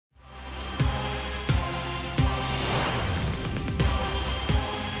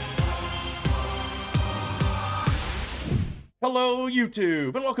Hello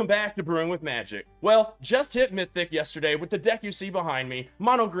YouTube, and welcome back to Brewing with Magic. Well, just hit Mythic yesterday with the deck you see behind me,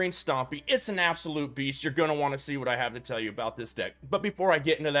 Mono Green Stompy. It's an absolute beast. You're going to want to see what I have to tell you about this deck. But before I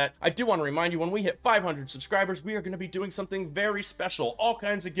get into that, I do want to remind you when we hit 500 subscribers, we are going to be doing something very special, all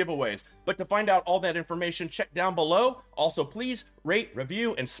kinds of giveaways. But to find out all that information, check down below. Also, please rate,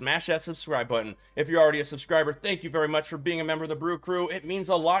 review, and smash that subscribe button. If you're already a subscriber, thank you very much for being a member of the Brew Crew. It means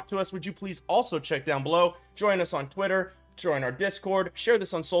a lot to us. Would you please also check down below, join us on Twitter, join our Discord, share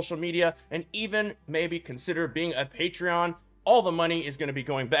this on social media, and even maybe consider being a Patreon. All the money is going to be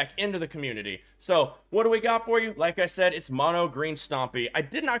going back into the community. So what do we got for you? Like I said, it's Mono Green Stompy. I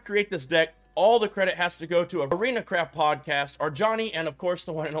did not create this deck. All the credit has to go to Arena Craft Podcast, our Johnny, and of course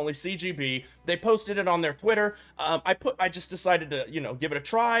the one and only CGB. They posted it on their Twitter. I just decided to, give it a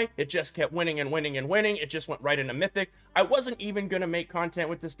try. It just kept winning and winning and winning. It just went right into Mythic. I wasn't even going to make content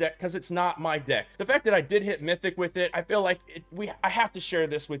with this deck because it's not my deck. The fact that I did hit Mythic with it, I feel like I have to share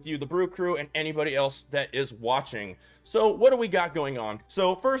this with you, the Brew Crew, and anybody else that is watching. So what do we got going on?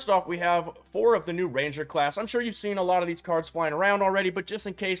 So first off, we have 4 of the new Ranger class. I'm sure you've seen a lot of these cards flying around already, but just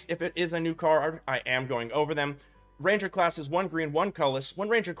in case, if it is a new card, I am going over them. Ranger class is 1 green, 1 colorless. When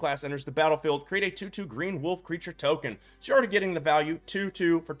Ranger class enters the battlefield, create a 2/2 green wolf creature token. So you're already getting the value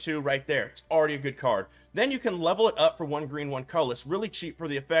 2/2 for 2 right there. It's already a good card. Then you can level it up for 1 green, 1 colorless. Really cheap for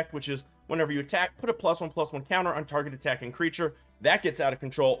the effect, which is whenever you attack, put a +1/+1 counter on target attacking creature. That gets out of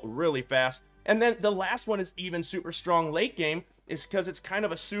control really fast. And then the last one is even super strong late game, is because it's kind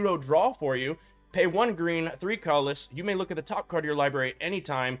of a pseudo draw for you. Pay 1 green, 3 colorless. You may look at the top card of your library at any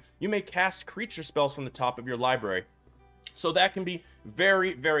time. You may cast creature spells from the top of your library. So that can be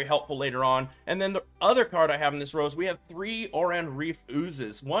very, very helpful later on. And then the other card I have in this row is we have 3 Orzhov Reef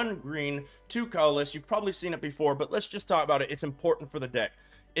Oozes. 1 green, 2 colorless. You've probably seen it before, but let's just talk about it. It's important for the deck.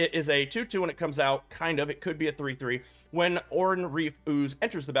 It is a 2/2 when it comes out, kind of. It could be a 3/3. When Orzhov Reef Ooze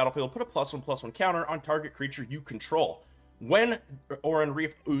enters the battlefield, put a +1/+1 counter on target creature you control. When Orzhov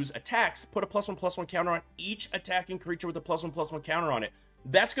Reef Ooze attacks, put a +1/+1 counter on each attacking creature with a +1/+1 counter on it.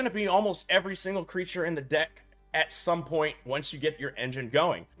 That's going to be almost every single creature in the deck at some point once you get your engine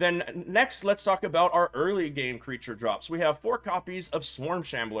going. Then next, let's talk about our early game creature drops. We have 4 copies of Swarm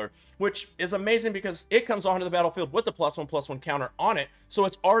Shambler, which is amazing because it comes onto the battlefield with the +1/+1 counter on it, so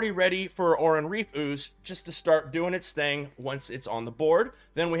it's already ready for Orzhov Reef Ooze just to start doing its thing once it's on the board.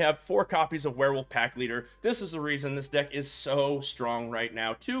 Then we have 4 copies of Werewolf Pack Leader. This is the reason this deck is so strong right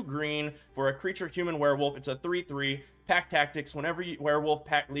now. 2 green for a creature human werewolf. It's a 3/3. Pack Tactics, whenever Werewolf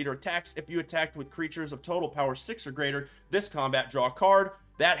Pack Leader attacks, if you attacked with creatures of total power 6 or greater, this combat, draw a card.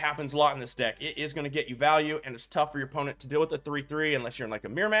 That happens a lot in this deck. It is going to get you value, and it's tough for your opponent to deal with a 3/3 unless you're in like a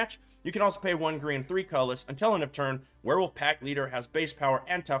mirror match. You can also pay 1 green, 3 colorless. Until end of turn, Werewolf Pack Leader has base power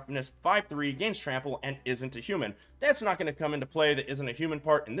and toughness, 5/3, gains trample, and isn't a human. That's not going to come into play. That isn't a human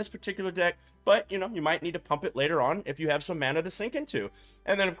part in this particular deck, but you might need to pump it later on if you have some mana to sink into.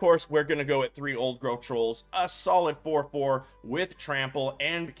 And then of course we're going to go at 3 Old Growth Trolls, a solid 4/4 with trample,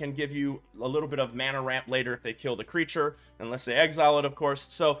 and can give you a little bit of mana ramp later if they kill the creature, unless they exile it, of course.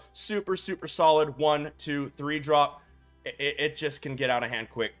 So super solid 1, 2, 3 drop. It just can get out of hand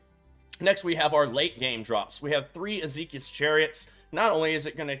quick. Next, we have our late game drops. We have 3 Ezekiel's Chariots. Not only is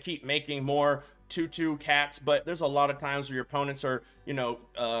it going to keep making more 2/2 cats, but there's a lot of times where your opponents are,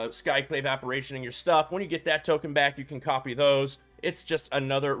 Skyclave Apparitioning your stuff. When you get that token back, you can copy those. It's just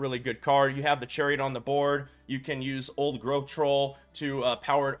another really good card. You have the Chariot on the board. You can use Old Growth Troll to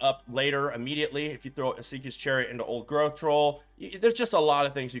power it up later immediately. If you throw Ezekiel's Chariot into Old Growth Troll, there's just a lot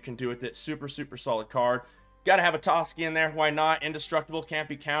of things you can do with it. Super solid card. Got to have a Toski in there. Why not? Indestructible, can't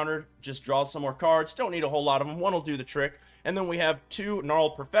be countered. Just draws some more cards. Don't need a whole lot of them. One will do the trick. And then we have 2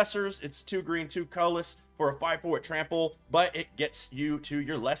 Gnarled Professors. It's 2 green, 2 colorless for a 5/4 trample, but it gets you to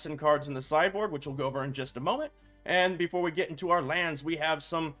your lesson cards in the sideboard, which we'll go over in just a moment. And before we get into our lands, we have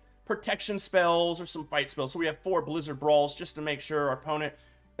some protection spells or some fight spells. So we have 4 Blizzard Brawls just to make sure our opponent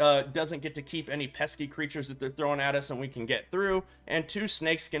doesn't get to keep any pesky creatures that they're throwing at us and we can get through. And 2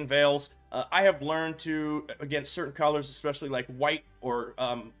 Snakeskin Veils. I have learned to, against certain colors, especially like white or,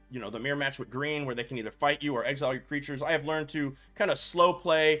 the mirror match with green, where they can either fight you or exile your creatures. I have learned to kind of slow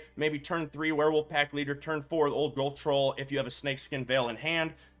play, maybe turn 3 Werewolf Pack Leader, turn 4 the Old Growth Troll if you have a Snakeskin Veil in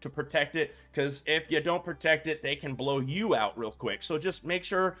hand to protect it, because if you don't protect it, they can blow you out real quick. So just make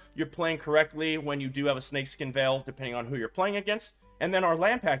sure you're playing correctly when you do have a Snakeskin Veil, depending on who you're playing against. And then our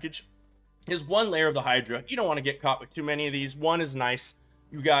land package is 1 Lair of the Hydra. You don't want to get caught with too many of these. 1 is nice.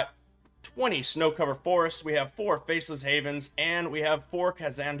 You got 20 Snow Cover Forests, we have 4 Faceless Havens, and we have 4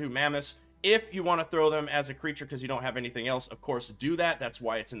 Kazandu Mammoths. If you want to throw them as a creature because you don't have anything else, of course do that. That's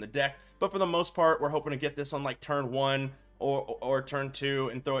why it's in the deck. But for the most part, we're hoping to get this on like turn 1 or turn 2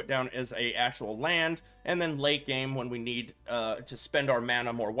 and throw it down as a actual land, and then late game when we need to spend our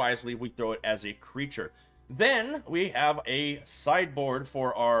mana more wisely, we throw it as a creature. Then we have a sideboard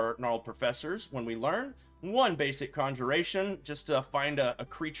for our Gnarled Professors when we learn. One basic conjuration, just to find a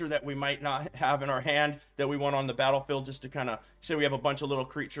creature that we might not have in our hand that we want on the battlefield, just to kind of say we have a bunch of little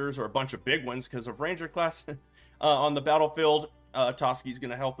creatures or a bunch of big ones because of Ranger class on the battlefield. Toski's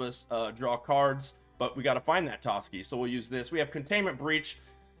going to help us draw cards, but we got to find that Toski, so we'll use this. We have Containment Breach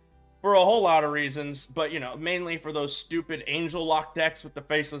for a whole lot of reasons, but, you know, mainly for those stupid Angel Lock decks with the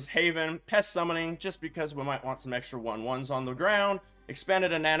Faceless Haven. Pest Summoning, just because we might want some extra 1/1s on the ground.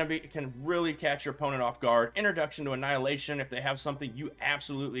 Expanded Anatomy can really catch your opponent off guard. Introduction to Annihilation if they have something you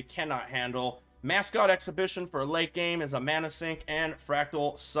absolutely cannot handle. Mascot Exhibition for a late game is a mana sink, and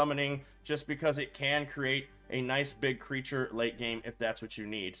Fractal Summoning just because it can create a nice big creature late game if that's what you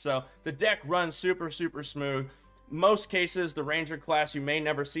need. So the deck runs super smooth. Most cases, the Ranger class, you may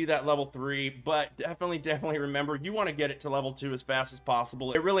never see that level 3, but definitely remember, you want to get it to level 2 as fast as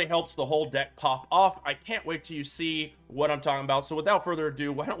possible. It really helps the whole deck pop off. I can't wait till you see what I'm talking about. So without further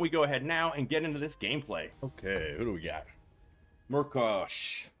ado, why don't we go ahead now and get into this gameplay. Okay, who do we got?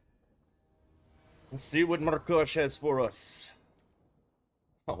 Murkosh. Let's see what Murkosh has for us.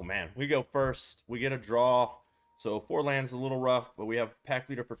 Oh man, we go first. We get a draw. So 4 lands a little rough, but we have Pack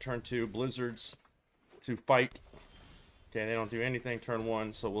Leader for turn 2, Blizzards to fight. Okay, they don't do anything turn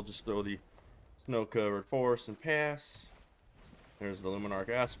 1, so we'll just throw the Snow-Covered Forest and pass. There's the Luminarch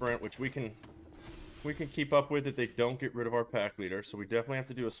Aspirant, which we can keep up with if they don't get rid of our Pack Leader. So we definitely have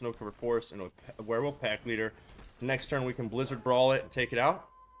to do a Snow-Covered Forest and a Werewolf Pack Leader. Next turn we can Blizzard Brawl it and take it out.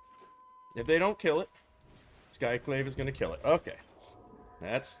 If they don't kill it, Skyclave is going to kill it. Okay.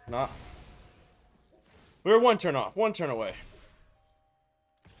 That's not... We're 1 turn off, 1 turn away.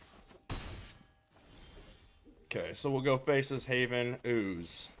 Okay, so we'll go Faces, Haven,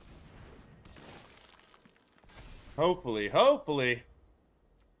 Ooze. Hopefully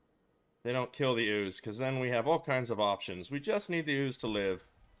they don't kill the Ooze, because then we have all kinds of options. We just need the Ooze to live.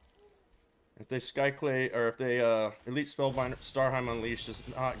 If they Skyclave, or if they Elite Spellbinder, Starheim Unleashed is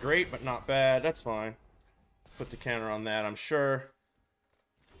not great, but not bad. That's fine. Put the counter on that, I'm sure.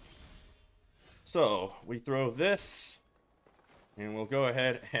 So, we throw this, and we'll go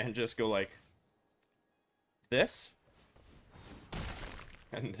ahead and just go like this,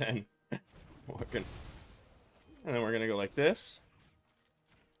 and then we're gonna go like this,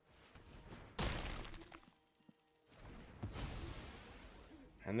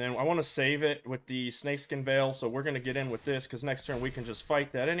 and then I want to save it with the Snakeskin Veil, so we're gonna get in with this because next turn we can just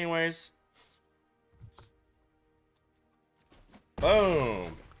fight that anyways.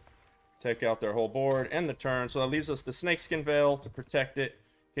 Boom! Take out their whole board and the turn, so that leaves us the Snakeskin Veil to protect it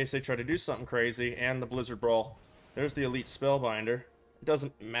in case they try to do something crazy, and the Blizzard Brawl. There's the Elite Spellbinder. It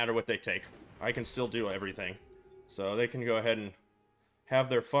doesn't matter what they take. I can still do everything. So they can go ahead and have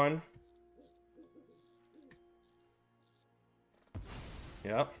their fun.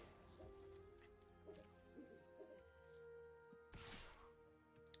 Yep.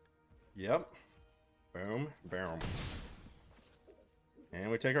 Yep. Boom. Boom.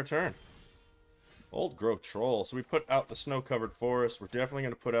 And we take our turn. Old Growth Troll. So we put out the Snow-Covered Forest. We're definitely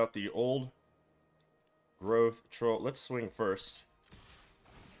going to put out the Old Growth Troll. Let's swing first.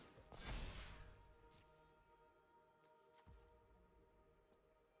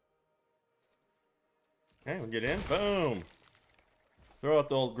 Okay, we'll get in. Boom. Throw out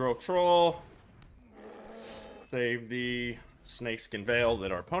the Old Growth Troll. Save the Snakeskin Veil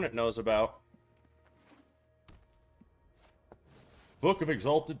that our opponent knows about. Book of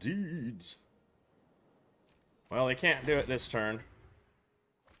Exalted Deeds. Well, they can't do it this turn.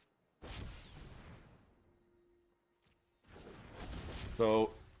 So,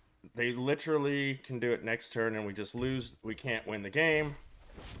 they literally can do it next turn and we just lose. We can't win the game.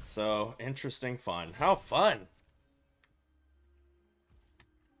 So, interesting fun. How fun!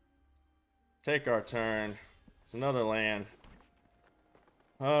 Take our turn. It's another land.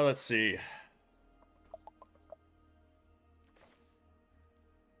 Oh, let's see.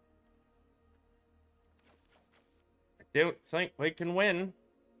 Don't think we can win.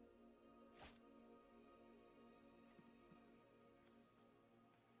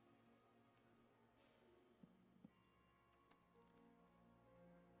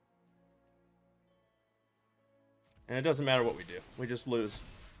 And it doesn't matter what we do. We just lose.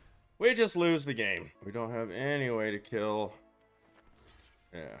 We just lose the game. We don't have any way to kill.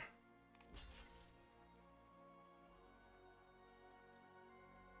 Yeah.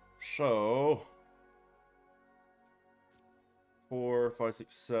 So 4, 5,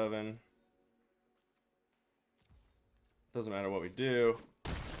 6, 7. Doesn't matter what we do.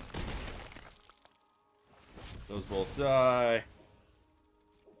 Those both die.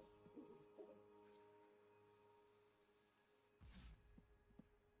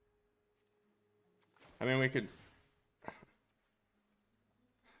 I mean, we could...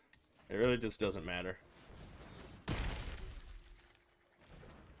 It really just doesn't matter.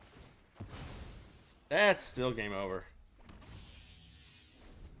 That's still game over.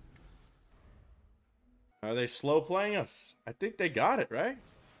 Are they slow playing us? I think they got it, right?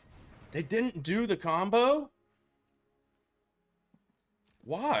 They didn't do the combo?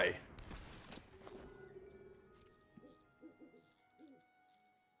 Why?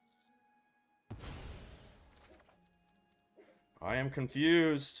 I am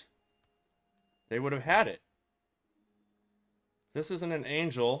confused. They would have had it. This isn't an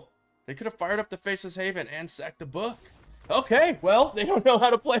angel. They could have fired up the Faceless Haven and sacked the book. Okay, well, they don't know how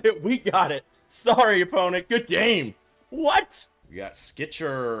to play it. We got it. Sorry, opponent. Good game. What? We got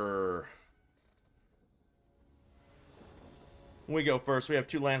Skitcher. We go first. We have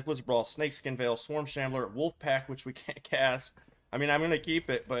 2 lands, Blizzard Brawl, Snakeskin Veil, Swarm Shambler, Wolf Pack, which we can't cast. I mean, I'm going to keep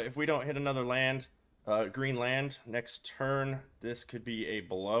it, but if we don't hit another land, green land, next turn, this could be a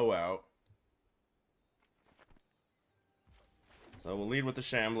blowout. So we'll lead with the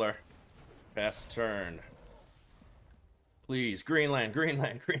Shambler. Pass turn. Please, green land, green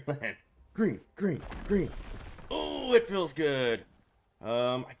land, green land. Green, green, green. Oh, it feels good.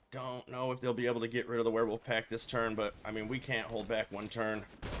 I don't know if they'll be able to get rid of the Werewolf Pack this turn, but, I mean, we can't hold back one turn.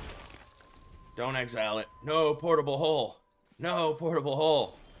 Don't exile it. No portable hole. No portable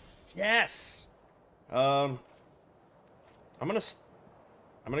hole. Yes! I'm gonna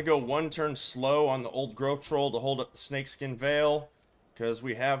go one turn slow on the Old Growth Troll to hold up the Snakeskin Veil, because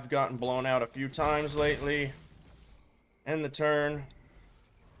we have gotten blown out a few times lately. End the turn.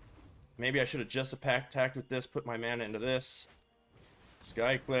 Maybe I should have just attacked with this, put my mana into this.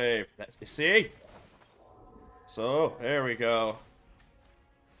 Skyclave. See? So, there we go.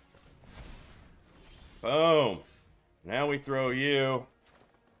 Boom. Now we throw you.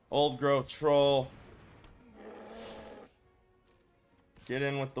 Old Growth Troll. Get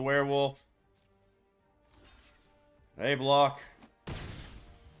in with the werewolf. They block.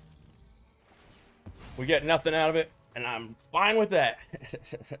 We get nothing out of it, and I'm fine with that.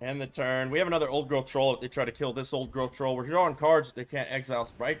 End the turn. We have another Old Growth Troll if they try to kill this Old Growth Troll. We're drawing cards that they can't exile,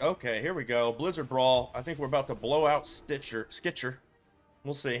 right? Okay, here we go. Blizzard Brawl. I think we're about to blow out Skitcher.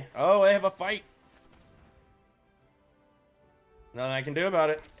 We'll see. Oh, they have a fight. Nothing I can do about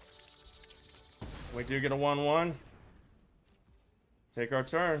it. We do get a 1-1. Take our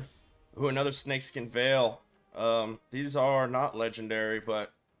turn. Ooh, another Snakeskin Veil. These are not legendary,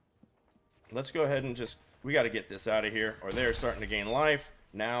 but let's go ahead and just... We got to get this out of here, or they're starting to gain life.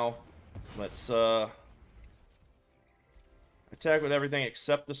 Now, let's attack with everything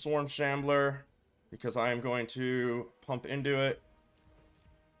except the Swarm Shambler, because I am going to pump into it.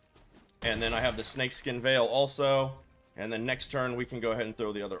 And then I have the Snakeskin Veil also. And then next turn, we can go ahead and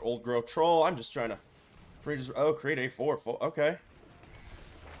throw the other Old Growth Troll. I'm just trying to... create a 4. Okay.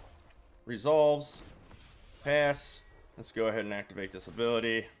 Resolves. Pass. Let's go ahead and activate this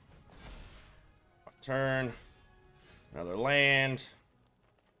ability. Turn. Another land.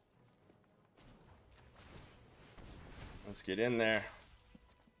 Let's get in there.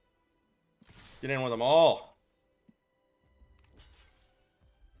 Get in with them all.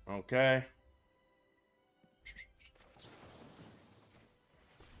 Okay.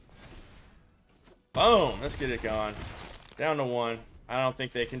 Boom. Let's get it going. Down to 1. I don't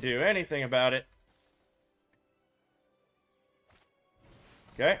think they can do anything about it.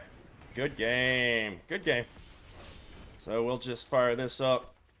 Okay. Good game. Good game. So we'll just fire this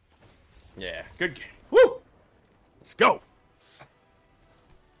up. Yeah, good game. Woo! Let's go.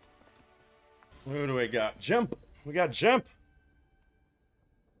 Who do we got? Jump. We got Jump.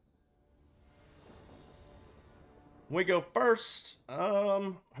 We go first.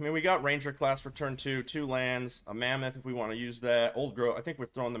 I mean, we got Ranger class for turn 2, 2 lands, a Mammoth if we want to use that. Old Growth. I think we're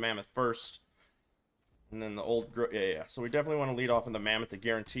throwing the Mammoth first. And then the Old Growth. Yeah. So we definitely want to lead off in the Mammoth to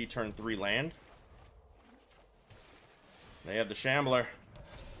guarantee turn 3 land. They have the Shambler.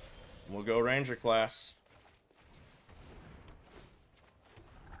 We'll go Ranger class.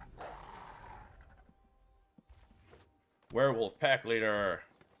 Werewolf Pack Leader.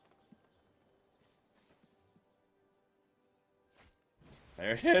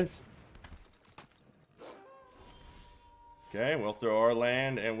 There it is. Okay, we'll throw our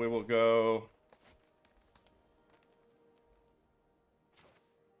land and we will go...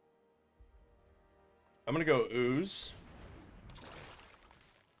 I'm going to go Ooze.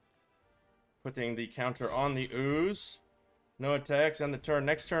 Putting the counter on the Ooze. No attacks on the turn.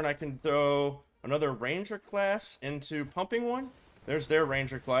 Next turn I can throw another ranger class into pumping one. There's their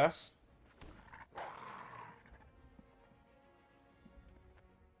ranger class.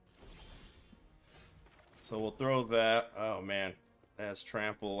 So we'll throw that. Oh man, that's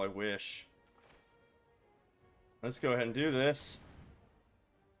trample, I wish. Let's go ahead and do this.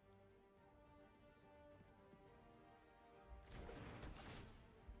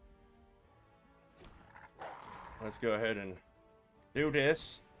 Let's go ahead and do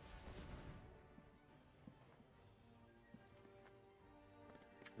this.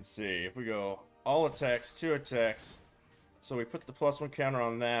 Let's see, if we go all attacks, 2 attacks. So we put the +1 counter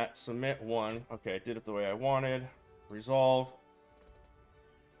on that, submit 1. Okay, I did it the way I wanted. Resolve.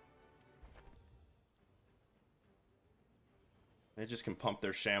 They just can pump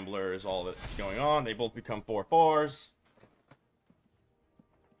their Shambler is all that's going on. They both become 4/4s.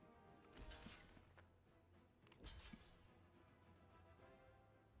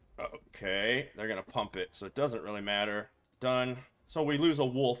 Okay, they're gonna pump it, so it doesn't really matter. Done. So we lose a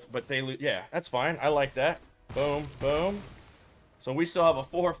wolf, but they lose. Yeah, that's fine. I like that. Boom, boom. So we still have a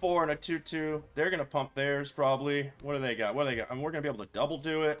 4/4 and a 2/2. They're gonna pump theirs probably. What do they got? What do they got? I mean, we're gonna be able to double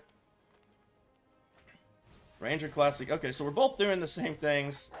do it. Ranger Classic. Okay, so we're both doing the same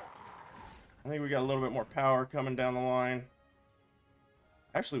things. I think we got a little bit more power coming down the line.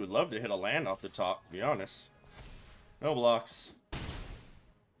 Actually, would love to hit a land off the top, to be honest. No blocks.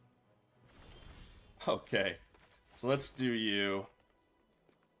 Okay, so let's do you.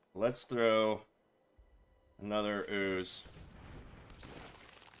 Let's throw another ooze.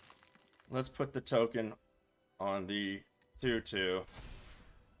 Let's put the token on the 2/2.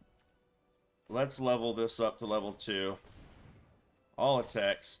 Let's level this up to level 2. All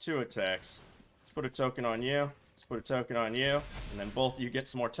attacks, 2 attacks. Let's put a token on you. Let's put a token on you. And then both of you get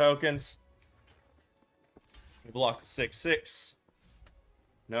some more tokens. We block the 6/6.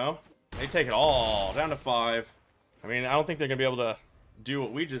 No? They take it all down to 5. I mean, I don't think they're going to be able to do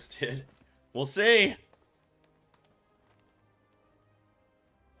what we just did. We'll see.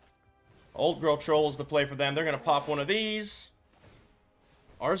 Old Girl Troll is the play for them. They're going to pop one of these.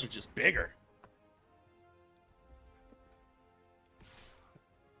 Ours are just bigger.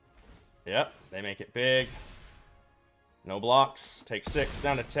 Yep, they make it big. No blocks. Take 6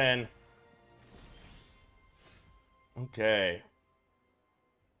 down to 10. Okay.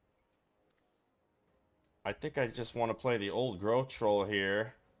 I think I just want to play the Old Growth Troll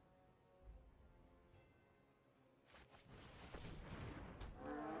here.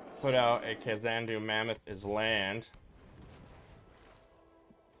 Put out a Kazandu Mammoth as land.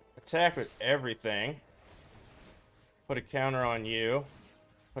 Attack with everything. Put a counter on you.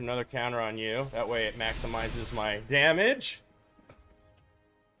 Put another counter on you. That way it maximizes my damage.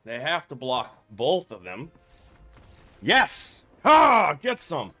 They have to block both of them. Yes! Ah! Get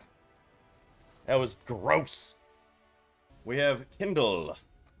some! That was gross. We have Kindle.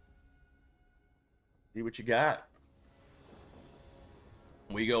 See what you got.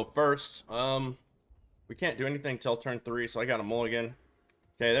 We go first. We can't do anything till turn 3, so I got a mulligan.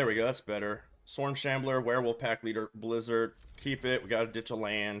 Okay, there we go. That's better. Swarm Shambler, Werewolf Pack Leader, Blizzard. Keep it. We got to ditch a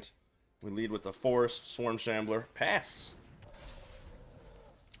land. We lead with the Forest, Swarm Shambler. Pass.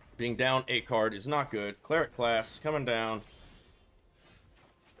 Being down 8 card is not good. Cleric class coming down.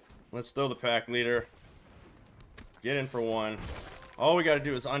 Let's throw the Pack Leader. Get in for 1. All we got to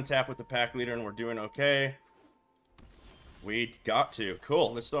do is untap with the Pack Leader and we're doing okay. We got to.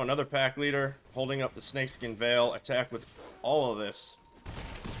 Cool. Let's throw another Pack Leader. Holding up the Snakeskin Veil. Attack with all of this.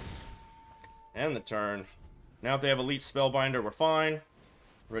 And the turn. Now if they have Elite Spellbinder, we're fine.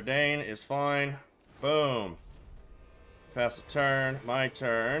 Redain is fine. Boom. Pass the turn. My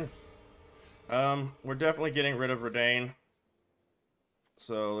turn. We're definitely getting rid of Redain.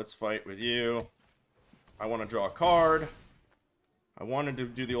 So let's fight with you. I want to draw a card. I wanted to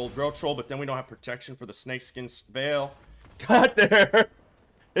do the Old Growth Troll, but then we don't have protection for the Snakeskin Veil. Got there!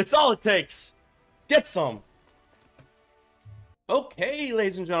 It's all it takes. Get some. Okay,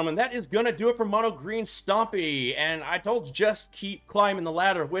 ladies and gentlemen, that is going to do it for Mono Green Stompy. And I told you, just keep climbing the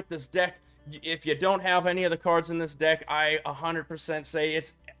ladder with this deck. If you don't have any of the cards in this deck, I 100% say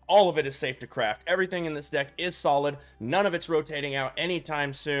all of it is safe to craft. Everything in this deck is solid. None of it's rotating out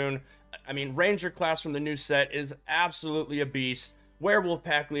anytime soon. I mean, Ranger class from the new set is absolutely a beast. Werewolf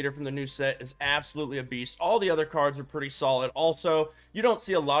Pack Leader from the new set is absolutely a beast. All the other cards are pretty solid. Also, you don't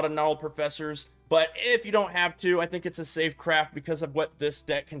see a lot of Gnarled Professors, but if you don't have to, I think it's a safe craft because of what this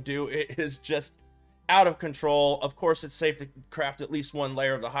deck can do. It is just out of control. Of course, it's safe to craft at least 1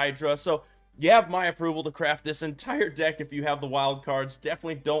 layer of the Hydra. So you have my approval to craft this entire deck if you have the wild cards.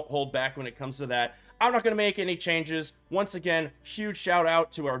 Definitely don't hold back when it comes to that. I'm not going to make any changes. Once again, huge shout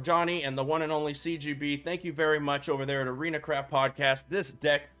out to our Johnny and the one and only CGB. Thank you very much over there at Arena Craft Podcast. This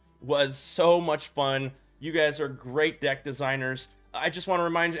deck was so much fun. You guys are great deck designers. I just want to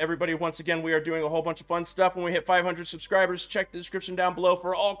remind everybody once again, we are doing a whole bunch of fun stuff when we hit 500 subscribers. Check the description down below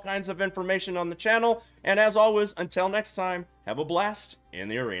for all kinds of information on the channel. And as always, until next time, have a blast in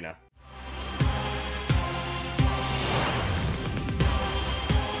the arena.